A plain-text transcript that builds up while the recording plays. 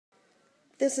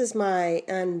This is my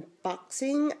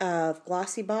unboxing of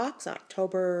GlossyBox,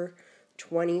 October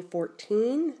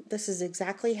 2014. This is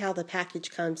exactly how the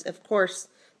package comes. Of course,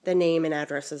 the name and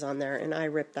address is on there, and I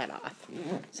ripped that off.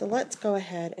 So let's go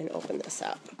ahead and open this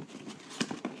up.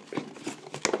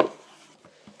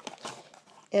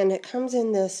 And it comes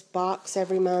in this box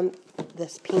every month,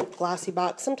 this pink glossy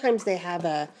box. Sometimes they have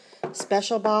a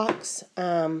special box,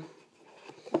 but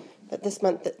this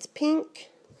month it's pink.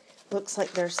 Looks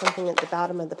like there's something at the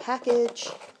bottom of the package.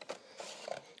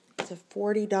 It's a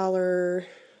 $40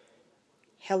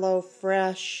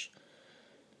 HelloFresh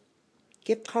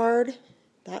gift card.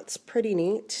 That's pretty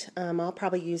neat. I'll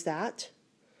probably use that.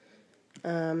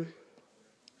 I'll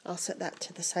set that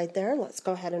to the side there. Let's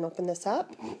go ahead and open this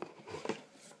up.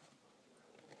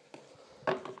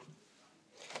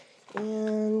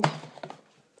 And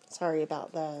sorry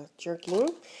about the jerking.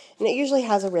 And it usually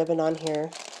has a ribbon on here.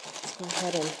 Let's go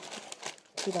ahead and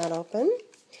do that open.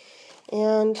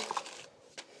 And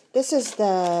this is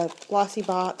the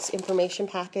GlossyBox information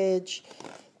package.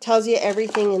 Tells you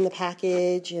everything in the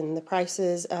package and the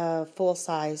prices of full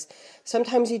size.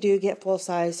 Sometimes you do get full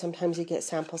size, sometimes you get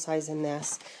sample size in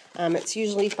this. It's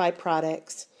usually 5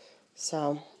 products.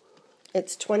 So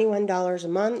it's $21 a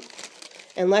month.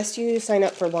 Unless you sign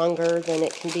up for longer, then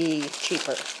it can be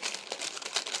cheaper. So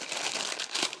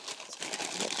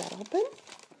get that open.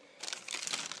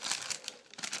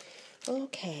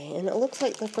 Okay, and it looks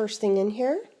like the first thing in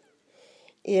here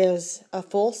is a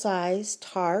full-size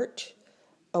Tarte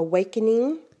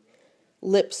Awakening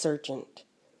Lip Surgent.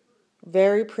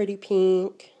 Very pretty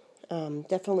pink.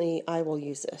 Definitely I will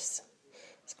use this.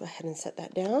 Let's go ahead and set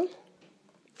that down.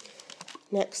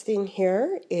 Next thing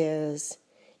here is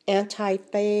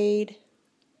Anti-fade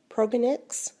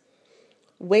Proganix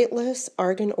weightless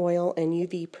argan oil and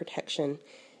UV protection.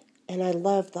 And I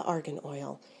love the argan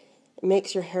oil. It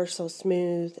makes your hair so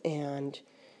smooth and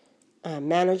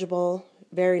manageable.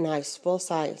 Very nice, full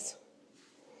size.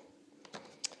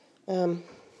 The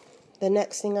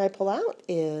next thing I pull out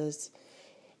is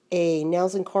a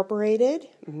Nails Incorporated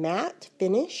matte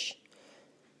finish.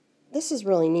 This is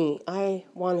really neat. I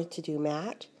wanted to do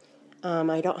matte.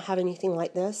 I don't have anything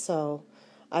like this, so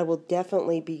I will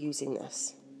definitely be using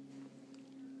this.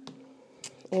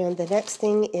 And the next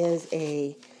thing is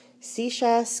a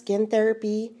Sesha Skin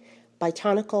Therapy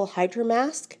Botanical Hydra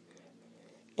Mask.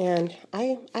 And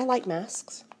I like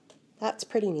masks. That's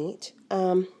pretty neat.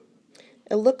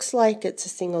 It looks like it's a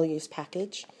single-use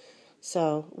package.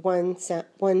 So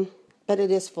but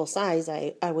it is full size,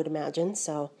 I would imagine.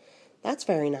 So that's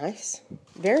very nice.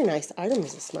 Very nice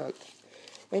items this month.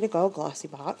 Way to go,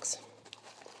 GlossyBox.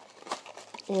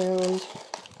 And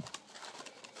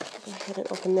go ahead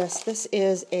and open this. This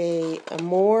is a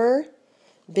Amore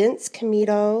Vince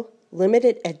Camuto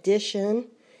limited edition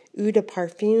Eau de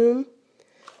Parfum.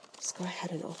 Let's go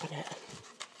ahead and open it.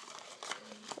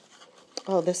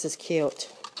 Oh, this is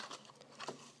cute.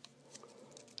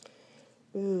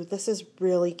 Ooh, this is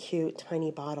really cute,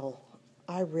 tiny bottle.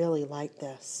 I really like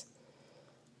this.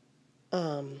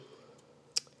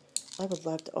 I would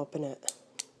love to open it.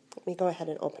 Let me go ahead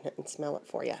and open it and smell it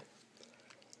for you.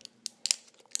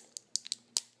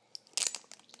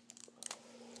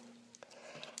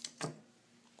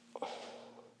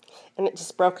 And it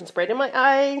just broke and sprayed in my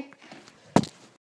eye.